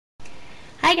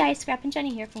Hi guys, Scrap and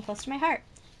Jenny here from Close to My Heart.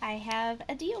 I have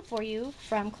a deal for you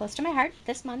from Close to My Heart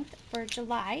this month for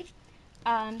July.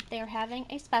 They're having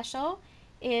a special.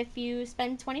 If you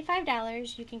spend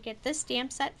 $25, you can get this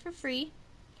stamp set for free,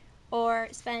 or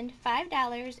spend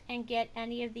 $5 and get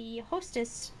any of the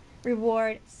Hostess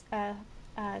rewards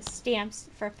stamps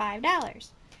for $5.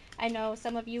 I know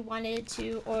some of you wanted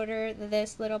to order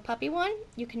this little puppy one.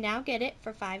 You can now get it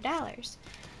for $5.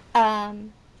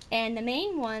 And the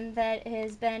main one that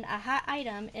has been a hot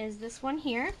item is this one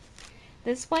here.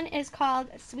 This one is called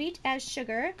Sweet as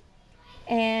Sugar,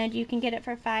 and you can get it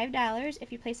for $5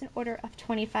 if you place an order of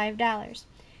 $25.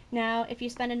 Now, if you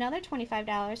spend another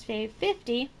 $25, say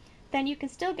 $50, then you can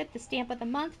still get the stamp of the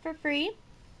month for free,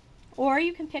 or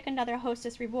you can pick another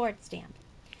Hostess reward stamp.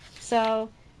 So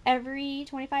every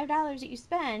 $25 that you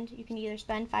spend, you can either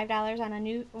spend $5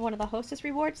 on one of the Hostess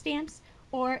reward stamps,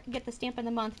 or get the stamp of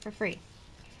the month for free.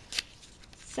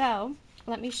 So,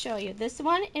 let me show you. This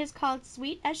one is called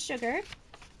Sweet as Sugar.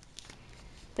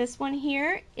 This one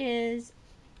here is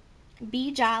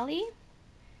Be Jolly.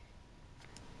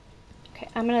 Okay,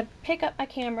 I'm going to pick up my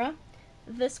camera.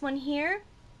 This one here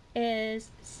is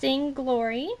Sing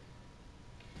Glory.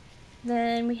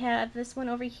 Then we have this one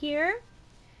over here.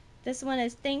 This one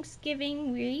is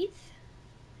Thanksgiving Wreath.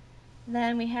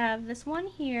 Then we have this one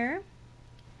here,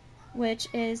 which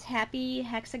is Happy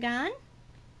Hexagon.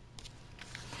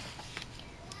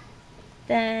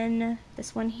 Then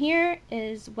this one here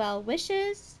is Well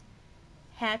Wishes,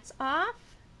 Hats Off.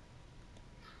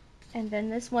 And then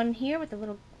this one here with the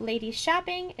little lady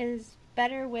shopping is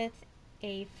Better with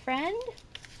a Friend.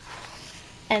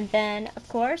 And then, of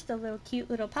course, the little cute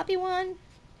little puppy one,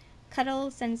 Cuddle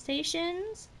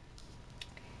Sensations.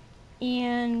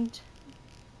 And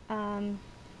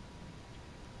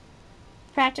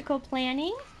Practical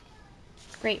Planning.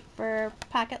 Great for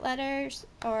pocket letters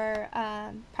or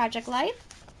Project Life.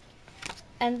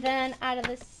 And then out of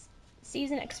this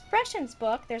Season Expressions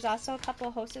book, there's also a couple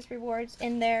of Hostess rewards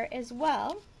in there as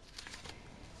well.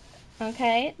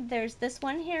 Okay, there's this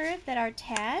one here that are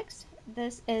tags.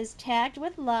 This is Tagged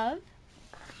with Love.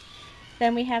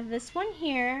 Then we have this one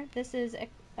here. This is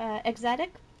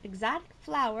Exotic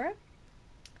Flower.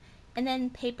 And then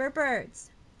Paper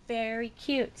Birds. Very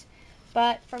cute.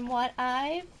 But from what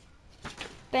I've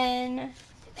been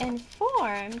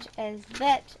informed is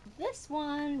that this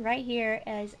one right here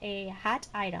is a hot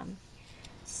item.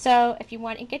 So if you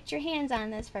want to get your hands on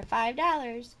this for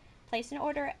 $5, place an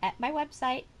order at my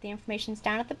website. The information's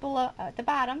down at the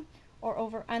bottom or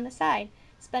over on the side.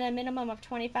 Spend a minimum of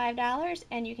 $25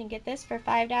 and you can get this for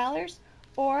 $5,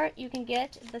 or you can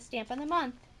get the stamp of the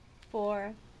month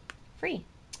for free.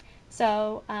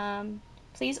 So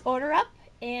please order up,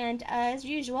 and as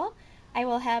usual, I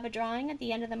will have a drawing at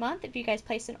the end of the month if you guys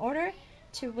place an order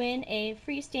to win a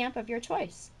free stamp of your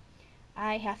choice.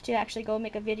 I have to actually go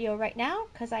make a video right now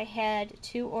because I had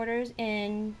 2 orders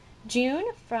in June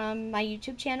from my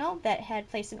YouTube channel that had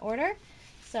placed an order.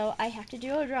 So I have to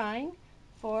do a drawing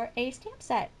for a stamp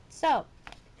set. So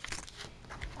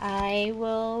I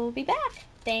will be back.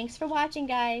 Thanks for watching,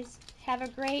 guys. Have a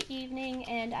great evening,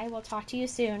 and I will talk to you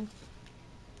soon.